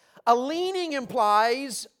 A leaning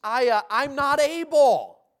implies I'm not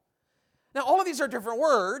able. Now, all of these are different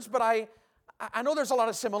words, but I know there's a lot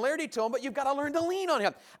of similarity to them, but you've got to learn to lean on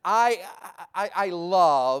Him. I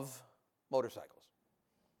love motorcycles.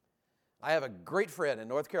 I have a great friend in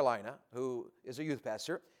North Carolina who is a youth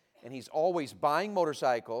pastor, and he's always buying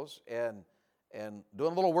motorcycles and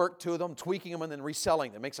doing a little work to them, tweaking them, and then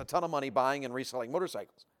reselling them. Makes a ton of money buying and reselling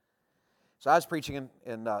motorcycles. So I was preaching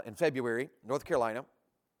in February, North Carolina,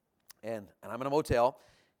 and I'm in a motel,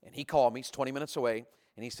 and he called me. He's 20 minutes away,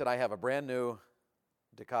 and he said, I have a brand new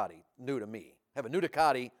Ducati, new to me. I have a new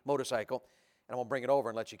Ducati motorcycle, and I'm going to bring it over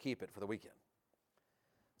and let you keep it for the weekend.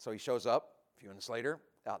 So he shows up a few minutes later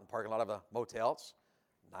out in the parking lot of the motels,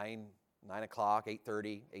 9 o'clock,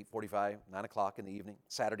 8:30, 8:45, 9 o'clock in the evening,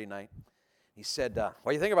 Saturday night. He said, what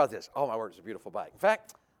do you think about this? Oh, my word, it's a beautiful bike. In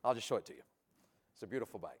fact, I'll just show it to you. It's a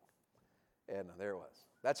beautiful bike. And there it was.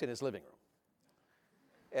 That's in his living room.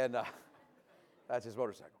 And that's his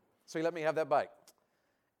motorcycle. So he let me have that bike.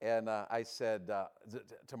 And I said,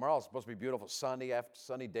 tomorrow's supposed to be beautiful, sunny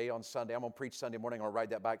day on Sunday. I'm going to preach Sunday morning. I'm going to ride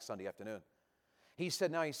that bike Sunday afternoon. He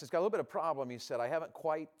said, got a little bit of problem. He said, I haven't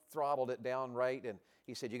quite throttled it down right. And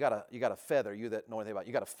he said, you got to feather, you that know anything about it,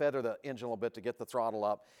 you got to feather the engine a little bit to get the throttle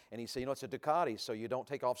up. And he said, it's a Ducati, so you don't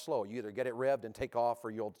take off slow. You either get it revved and take off,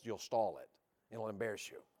 or you'll stall it. It'll embarrass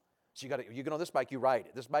you. So you get on this bike, you ride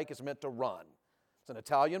it. This bike is meant to run. It's an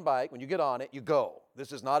Italian bike. When you get on it, you go.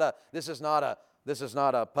 This is not a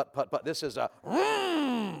putt. This is a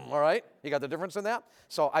all right? You got the difference in that?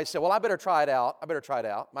 So I said, well, I better try it out.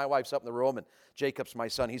 My wife's up in the room, and Jacob's my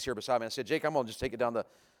son. He's here beside me. I said, Jake, I'm going to just take it down the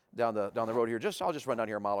road here. I'll just run down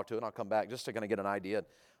here a mile or two, and I'll come back just to kind of get an idea.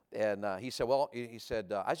 And he said,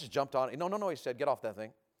 I just jumped on it. No. He said, get off that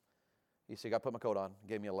thing. He said, got to put my coat on.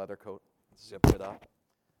 Gave me a leather coat. Zipped it up.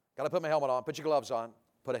 Got to put my helmet on. Put your gloves on.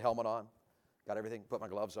 Put a helmet on. Got everything. Put my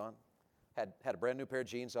gloves on. Had a brand new pair of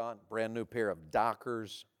jeans on. Brand new pair of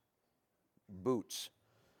Dockers boots.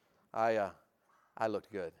 I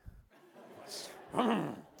looked good.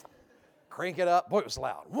 Crank it up. Boy, it was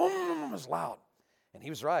loud. It was loud. And he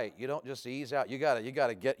was right. You don't just ease out. You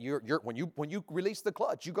gotta get your when you release the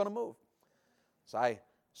clutch, you're gonna move. So I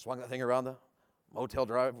swung that thing around the motel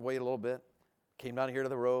driveway a little bit. Came down here to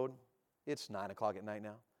the road. It's 9 o'clock at night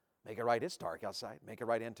now. Make it right. It's dark outside. Make a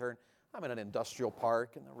right-hand turn. I'm in an industrial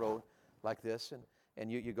park in the road like this,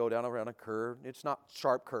 and you go down around a curve. It's not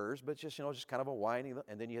sharp curves, but just kind of a winding,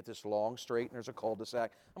 and then you hit this long straight, and there's a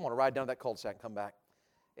cul-de-sac. I'm going to ride down that cul-de-sac and come back.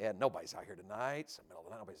 And nobody's out here tonight. It's the middle of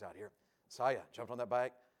the night. Nobody's out here. So I jumped on that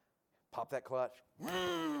bike, popped that clutch,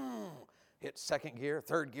 hit second gear,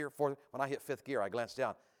 third gear, fourth. When I hit fifth gear, I glanced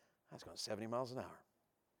down. I was going 70 miles an hour.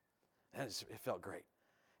 And it felt great.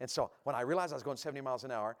 And so when I realized I was going 70 miles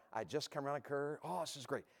an hour, I just come around a curve. Oh, this is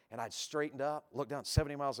great. And I'd straightened up, looked down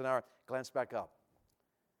 70 miles an hour, glanced back up.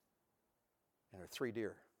 And there were 3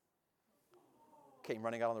 deer came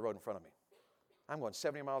running out on the road in front of me. I'm going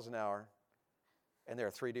 70 miles an hour, and there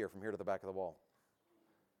are 3 deer from here to the back of the wall.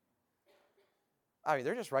 I mean,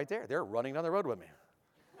 they're just right there. They're running down the road with me.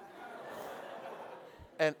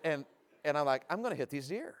 and I'm like, I'm going to hit these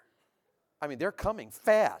deer. I mean, they're coming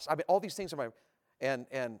fast. I mean, all these things are my... And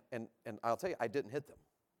I'll tell you, I didn't hit them.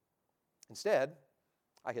 Instead,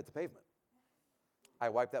 I hit the pavement. I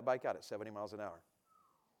wiped that bike out at 70 miles an hour.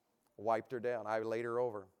 Wiped her down. I laid her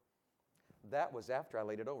over. That was after I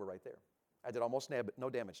laid it over right there. I did almost no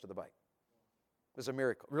damage to the bike. It was a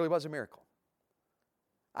miracle. It really was a miracle.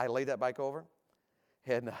 I laid that bike over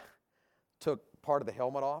and took part of the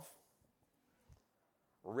helmet off,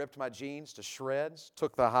 ripped my jeans to shreds,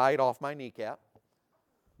 took the hide off my kneecap,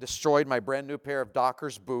 destroyed my brand new pair of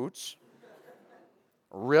Dockers boots,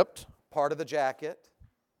 ripped part of the jacket,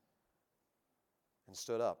 and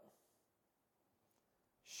stood up,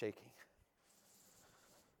 shaking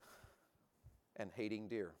and hating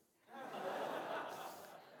deer.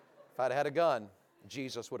 If I'd had a gun,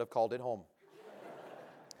 Jesus would have called it home.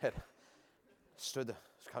 Had stood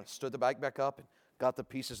the bike back up and got the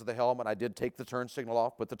pieces of the helmet. I did take the turn signal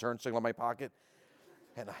off, put the turn signal in my pocket,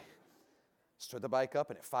 and I stood the bike up,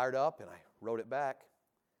 and it fired up, and I rode it back,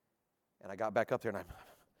 and I got back up there, and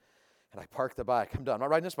I parked the bike. I'm done. I'm not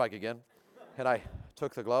riding this bike again. And I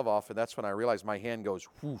took the glove off, and that's when I realized my hand goes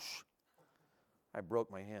whoosh. I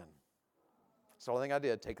broke my hand. It's the only thing I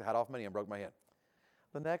did, take the hat off my knee and broke my hand.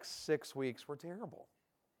 The next 6 weeks were terrible.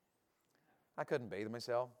 I couldn't bathe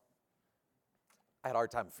myself. I had a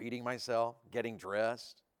hard time feeding myself, getting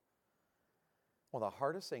dressed. One of the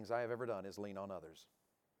hardest things I have ever done is lean on others.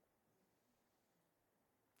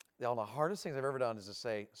 One of the hardest things I've ever done is to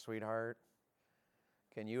say, sweetheart,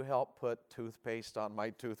 can you help put toothpaste on my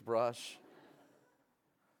toothbrush?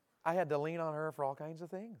 I had to lean on her for all kinds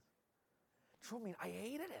of things. True, I mean, I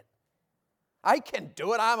hated it. I can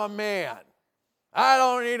do it. I'm a man. I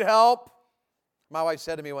don't need help. My wife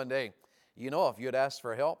said to me one day, you know, if you had asked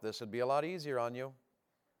for help, this would be a lot easier on you.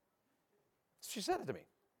 She said it to me.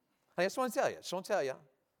 I just want to tell you,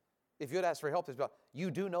 if you had asked for help,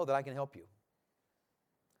 you do know that I can help you.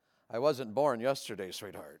 I wasn't born yesterday,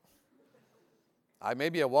 sweetheart. I may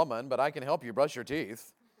be a woman, but I can help you brush your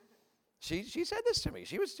teeth. She said this to me.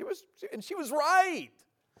 She was right.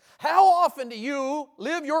 How often do you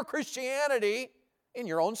live your Christianity in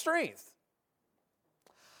your own strength?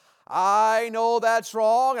 I know that's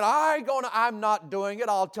wrong, and I'm not doing it.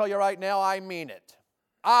 I'll tell you right now, I mean it.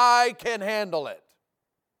 I can handle it.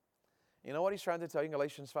 You know what he's trying to tell you in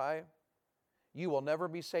Galatians 5? You will never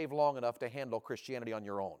be saved long enough to handle Christianity on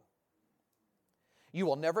your own. You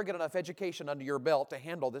will never get enough education under your belt to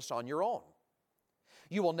handle this on your own.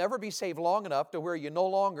 You will never be saved long enough to where you no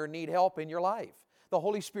longer need help in your life. The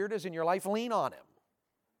Holy Spirit is in your life. Lean on Him.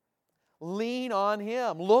 Lean on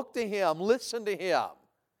Him. Look to Him. Listen to Him.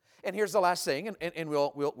 And here's the last thing, and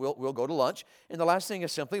we'll go to lunch. And the last thing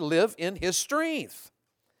is simply live in His strength.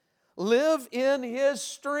 Live in His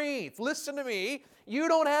strength. Listen to me. You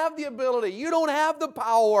don't have the ability. You don't have the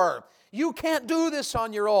power. You can't do this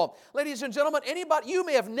on your own. Ladies and gentlemen, anybody, you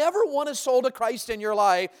may have never won a soul to Christ in your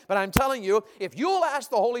life, but I'm telling you, if you'll ask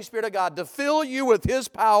the Holy Spirit of God to fill you with His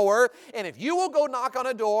power, and if you will go knock on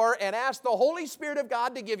a door and ask the Holy Spirit of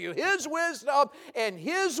God to give you His wisdom and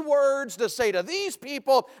His words to say to these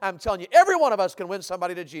people, I'm telling you, every one of us can win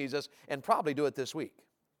somebody to Jesus and probably do it this week.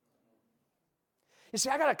 You see,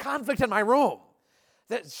 I got a conflict in my room.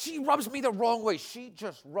 That she rubs me the wrong way. She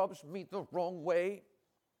just rubs me the wrong way.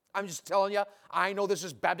 I'm just telling you, I know this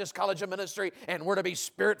is Baptist College of Ministry, and we're to be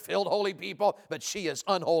Spirit-filled, holy people, but she is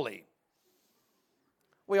unholy.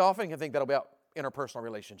 We often can think that'll be about interpersonal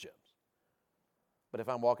relationships. But if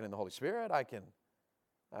I'm walking in the Holy Spirit, I can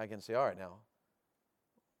say, all right now,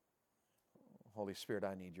 Holy Spirit,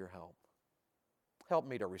 I need your help. Help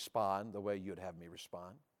me to respond the way you'd have me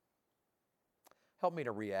respond. Help me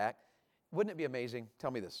to react. Wouldn't it be amazing?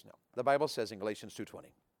 Tell me this. No. The Bible says in Galatians 2:20,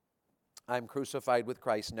 I'm crucified with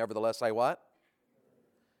Christ, nevertheless I what?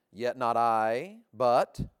 Yet not I,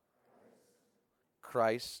 but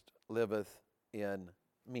Christ liveth in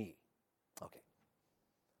me. Okay.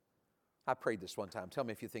 I prayed this one time. Tell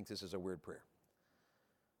me if you think this is a weird prayer.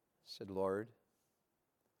 I said, Lord,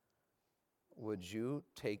 would you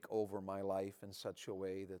take over my life in such a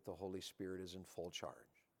way that the Holy Spirit is in full charge?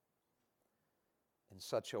 In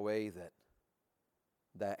such a way that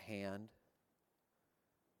that hand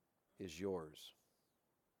is yours.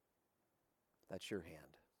 That's your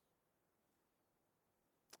hand.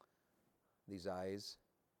 These eyes,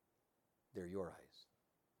 they're your eyes.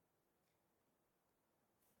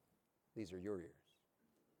 These are your ears.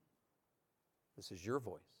 This is your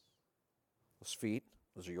voice. Those feet,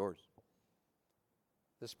 those are yours.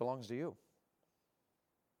 This belongs to you.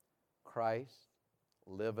 Christ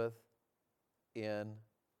liveth in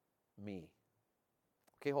me.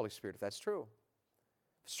 Okay, Holy Spirit, if that's true,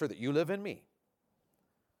 if it's true that you live in me,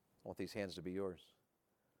 I want these hands to be yours.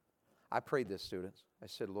 I prayed this, students. I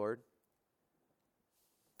said, Lord,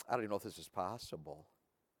 I don't even know if this is possible.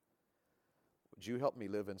 Would you help me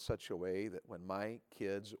live in such a way that when my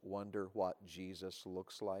kids wonder what Jesus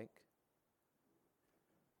looks like,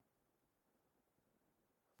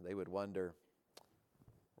 they would wonder,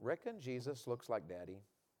 reckon Jesus looks like Daddy?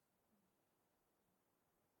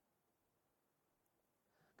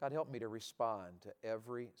 God, help me to respond to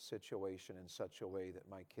every situation in such a way that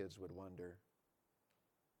my kids would wonder,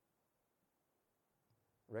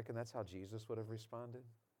 Reckon that's how Jesus would have responded?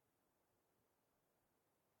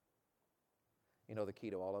 You know, the key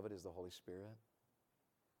to all of it is the Holy Spirit.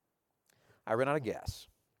 I ran out of gas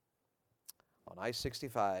on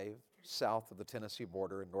I-65 south of the Tennessee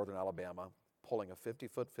border in northern Alabama, pulling a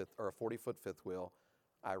 40-foot fifth wheel.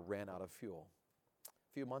 I ran out of fuel.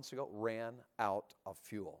 A few months ago, ran out of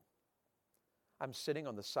fuel. I'm sitting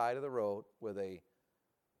on the side of the road with a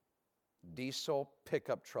diesel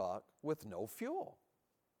pickup truck with no fuel.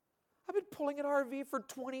 I've been pulling an RV for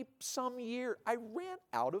 20-some years. I ran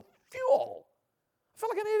out of fuel. I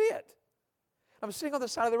felt like an idiot. I'm sitting on the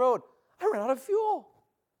side of the road. I ran out of fuel.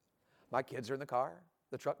 My kids are in the car,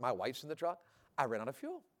 the truck. My wife's in the truck. I ran out of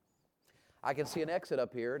fuel. I can see an exit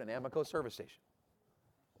up here at an Amoco service station.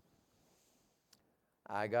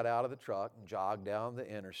 I got out of the truck and jogged down the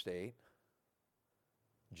interstate,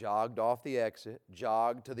 jogged off the exit,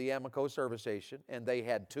 jogged to the Amoco service station, and they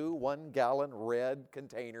had 2 one-gallon red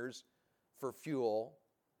containers for fuel,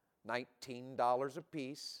 $19 a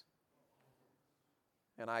piece,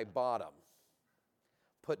 and I bought them.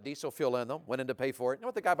 Put diesel fuel in them, went in to pay for it. You know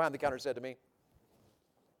what the guy behind the counter said to me?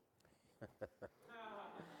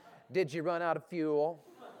 Did you run out of fuel?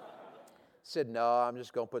 Said, no, I'm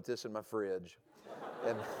just going to put this in my fridge.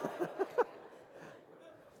 And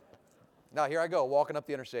now here I go, walking up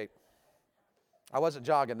the interstate. I wasn't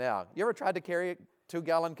jogging now. You ever tried to carry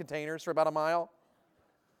 2-gallon containers for about a mile?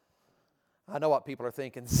 I know what people are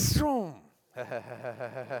thinking. Zoom!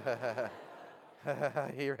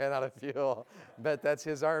 He ran out of fuel. Bet that's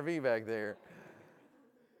his RV back there.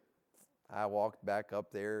 I walked back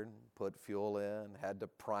up there and put fuel in, had to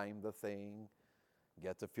prime the thing,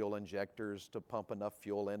 get the fuel injectors to pump enough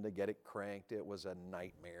fuel in to get it cranked. It was a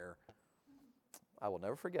nightmare. I will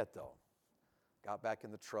never forget, though. Got back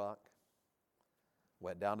in the truck,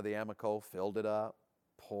 went down to the Amoco, filled it up,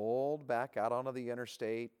 pulled back out onto the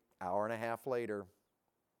interstate. Hour and a half later,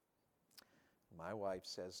 my wife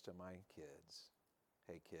says to my kids,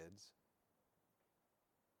 hey, kids,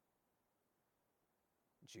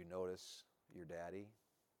 did you notice your daddy?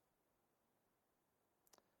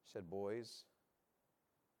 She said, boys,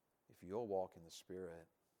 if you'll walk in the Spirit,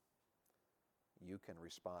 you can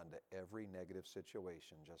respond to every negative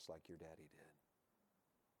situation just like your daddy did.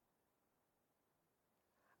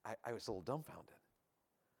 I was a little dumbfounded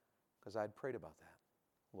because I'd prayed about that.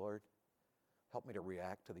 Lord, help me to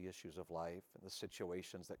react to the issues of life and the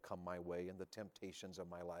situations that come my way and the temptations of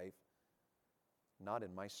my life, not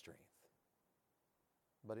in my strength,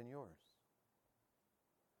 but in yours.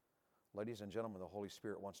 Ladies and gentlemen, the Holy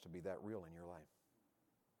Spirit wants to be that real in your life.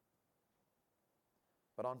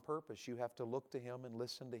 But on purpose, you have to look to Him and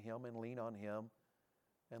listen to Him and lean on Him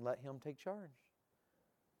and let Him take charge.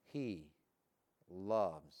 He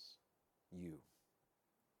loves you.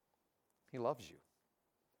 He loves you.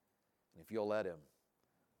 And if you'll let Him,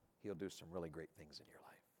 He'll do some really great things in your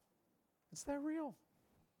life. It's that real.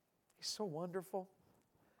 He's so wonderful.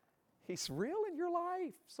 He's real in your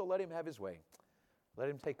life. So let Him have His way. Let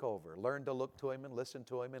Him take over. Learn to look to Him and listen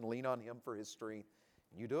to Him and lean on Him for His strength.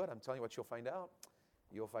 And you do it, I'm telling you what you'll find out.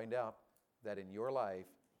 You'll find out that in your life,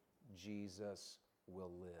 Jesus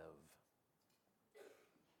will live.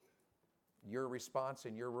 Your response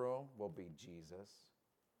in your room will be Jesus.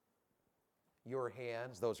 Your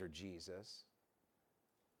hands, those are Jesus.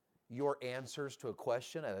 Your answers to a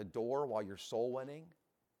question at a door while you're soul winning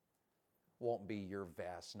won't be your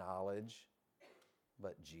vast knowledge,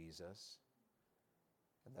 but Jesus.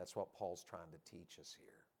 And that's what Paul's trying to teach us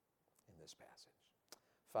here in this passage.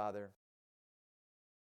 Father,